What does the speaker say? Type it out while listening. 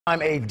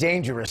A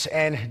dangerous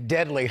and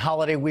deadly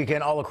holiday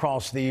weekend all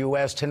across the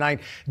U.S.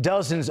 Tonight,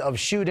 dozens of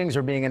shootings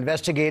are being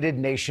investigated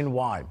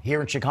nationwide. Here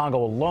in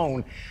Chicago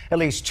alone, at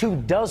least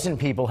 24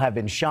 people have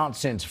been shot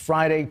since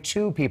Friday.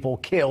 2 people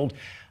killed.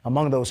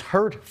 Among those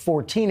hurt,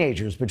 4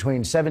 teenagers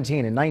between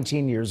 17 and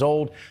 19 years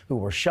old who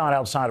were shot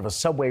outside of a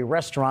Subway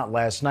restaurant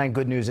last night.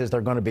 Good news is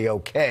they're going to be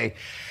okay.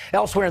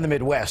 Elsewhere in the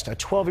Midwest, a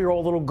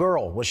 12-year-old little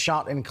girl was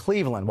shot in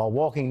Cleveland while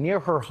walking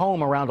near her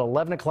home around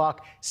 11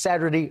 o'clock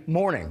Saturday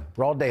morning,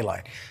 broad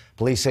daylight.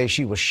 Police say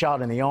she was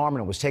shot in the arm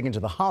and was taken to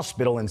the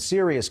hospital in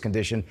serious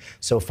condition.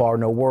 So far,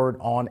 no word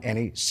on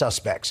any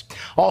suspects.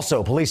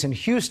 Also, police in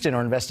Houston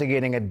are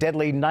investigating a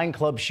deadly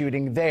nightclub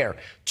shooting there.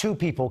 2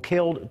 people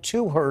killed,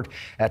 2 hurt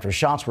after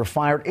shots were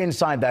fired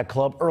inside that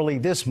club early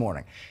this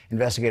morning.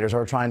 Investigators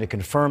are trying to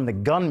confirm the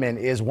gunman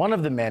is one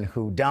of the men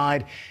who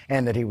died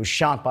and that he was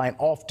shot by an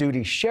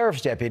off-duty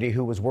sheriff's deputy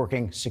who was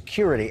working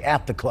security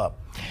at the club.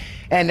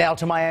 And now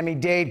to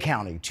Miami-Dade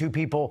County. 2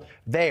 people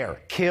there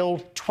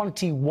killed,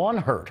 21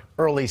 hurt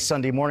early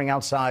Sunday morning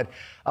outside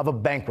of a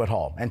banquet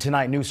hall. And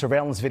tonight, new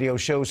surveillance video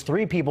shows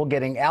 3 people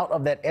getting out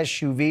of that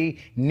SUV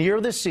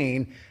near the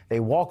scene. They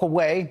walk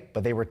away,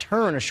 but they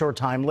return a short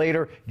time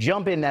later,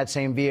 jump in that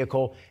same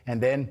vehicle, and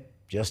then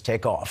just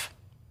take off.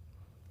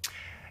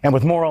 And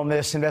with more on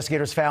this,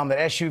 investigators found that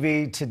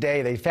SUV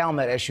today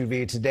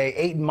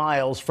 8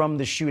 miles from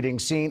the shooting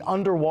scene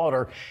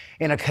underwater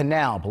in a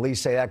canal. Police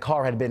say that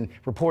car had been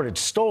reported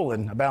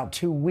stolen about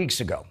 2 weeks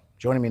ago.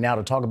 Joining me now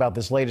to talk about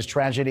this latest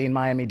tragedy in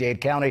Miami-Dade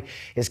County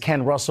is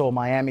Ken Russell,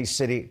 Miami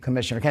City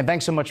Commissioner. Ken,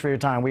 thanks so much for your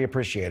time. We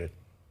appreciate it.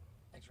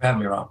 Thanks for having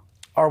me, Rob.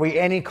 Are we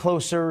any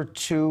closer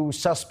to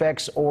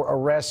suspects or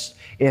arrests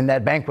in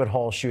that banquet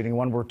hall shooting,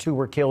 one where 2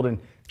 were killed and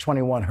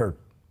 21 hurt?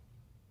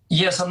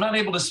 Yes, I'm not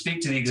able to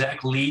speak to the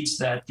exact leads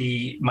that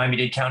the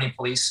Miami-Dade County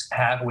Police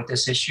have with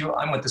this issue.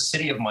 I'm with the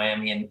city of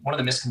Miami, and one of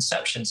the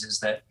misconceptions is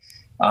that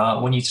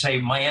when you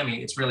say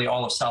Miami, it's really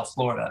all of South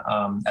Florida.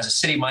 As a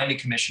city Miami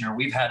commissioner,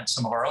 we've had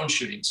some of our own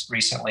shootings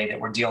recently that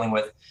we're dealing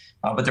with,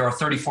 but there are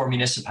 34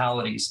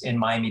 municipalities in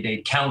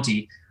Miami-Dade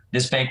County.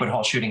 This banquet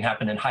hall shooting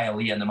happened in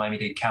Hialeah, and the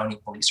Miami-Dade County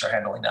Police are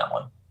handling that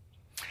one.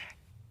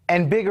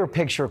 And bigger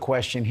picture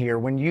question here,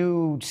 when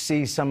you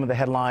see some of the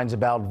headlines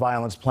about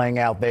violence playing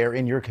out there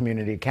in your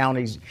community,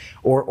 counties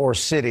or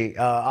city,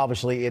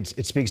 obviously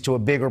it speaks to a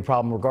bigger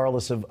problem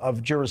regardless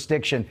of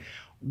jurisdiction.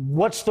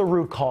 What's the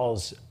root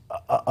cause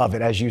of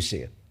it as you see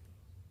it?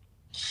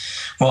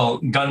 Well,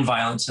 gun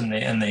violence and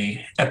the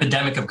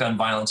epidemic of gun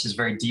violence is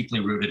very deeply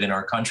rooted in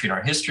our country and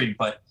our history.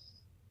 But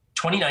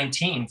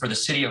 2019 for the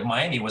city of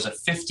Miami was a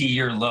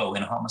 50-year low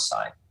in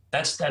homicide.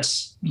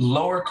 That's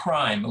lower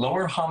crime,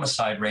 lower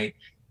homicide rate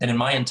than in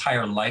my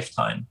entire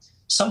lifetime.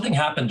 Something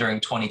happened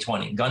during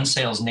 2020. Gun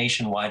sales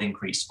nationwide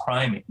increased.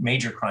 Crime,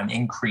 major crime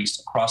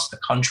increased across the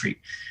country.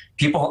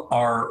 People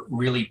are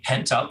really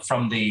pent up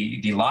from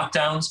the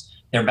lockdowns.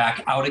 They're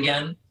back out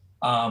again.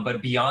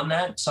 But beyond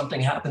that,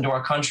 something happened to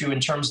our country in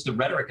terms of the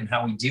rhetoric and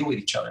how we deal with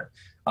each other.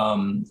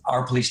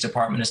 Our police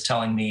department is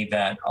telling me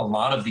that a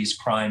lot of these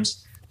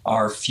crimes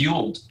are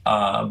fueled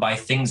by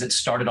things that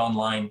started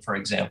online, for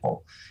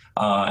example.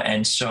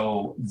 And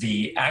so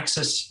the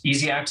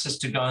easy access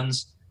to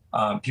guns,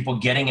 people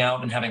getting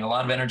out and having a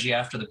lot of energy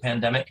after the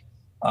pandemic,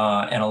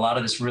 and a lot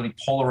of this really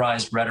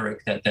polarized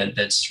rhetoric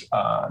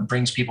that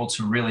brings people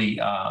to really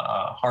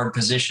hard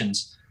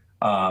positions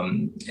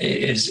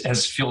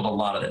has fueled a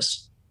lot of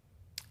this.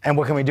 And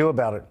what can we do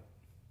about it?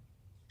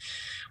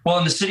 Well,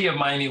 in the city of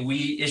Miami,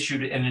 we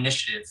issued an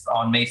initiative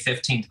on May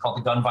 15th called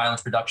the Gun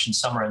Violence Reduction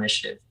Summer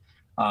Initiative.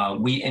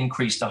 We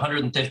increased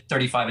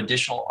 135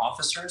 additional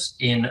officers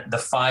in the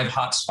 5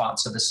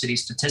 hotspots of the city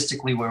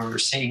statistically where we're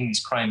seeing these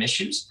crime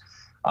issues.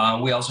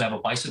 We also have a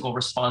bicycle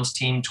response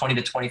team, 20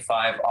 to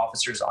 25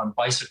 officers on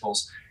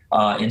bicycles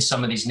in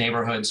some of these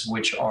neighborhoods,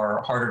 which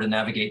are harder to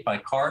navigate by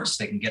cars.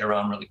 They can get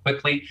around really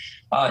quickly.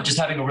 Just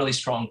having a really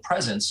strong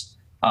presence.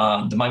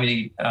 The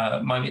Miami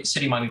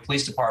City Miami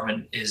Police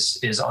Department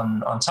is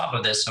on top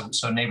of this,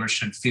 so neighbors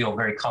should feel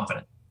very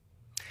confident.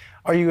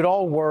 Are you at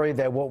all worried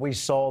that what we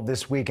saw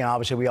this weekend,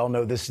 obviously we all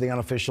know this is the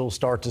unofficial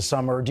start to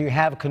summer, do you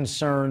have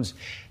concerns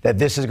that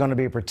this is going to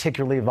be a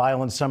particularly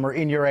violent summer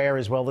in your area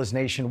as well as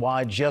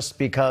nationwide just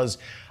because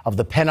of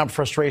the pent-up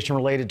frustration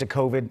related to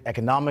COVID?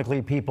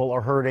 Economically, people are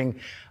hurting,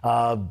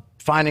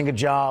 finding a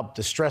job,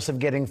 the stress of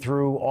getting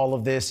through all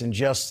of this, and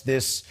just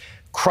this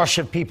crush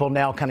of people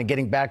now kind of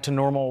getting back to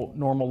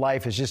normal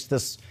life. Is just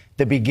this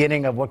the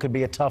beginning of what could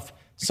be a tough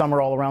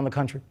summer all around the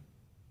country?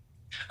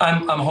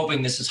 I'm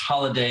hoping this is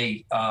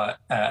holiday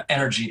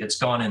energy that's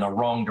gone in a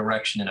wrong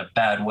direction in a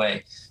bad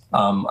way.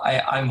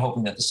 I'm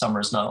hoping that the summer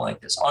is not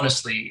like this.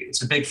 Honestly,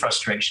 it's a big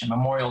frustration.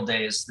 Memorial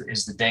Day is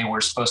the day we're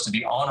supposed to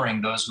be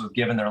honoring those who have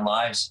given their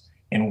lives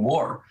in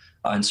war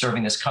and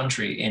serving this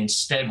country.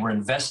 Instead, we're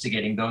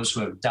investigating those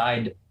who have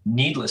died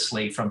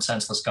needlessly from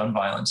senseless gun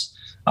violence.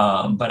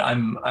 But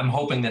I'm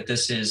hoping that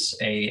this is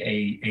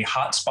a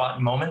hotspot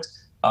moment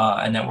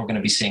and that we're going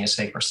to be seeing a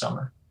safer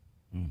summer.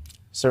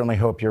 Certainly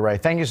hope you're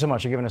right. Thank you so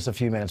much for giving us a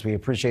few minutes. We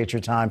appreciate your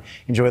time.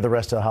 Enjoy the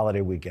rest of the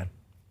holiday weekend.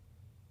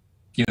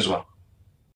 You as well.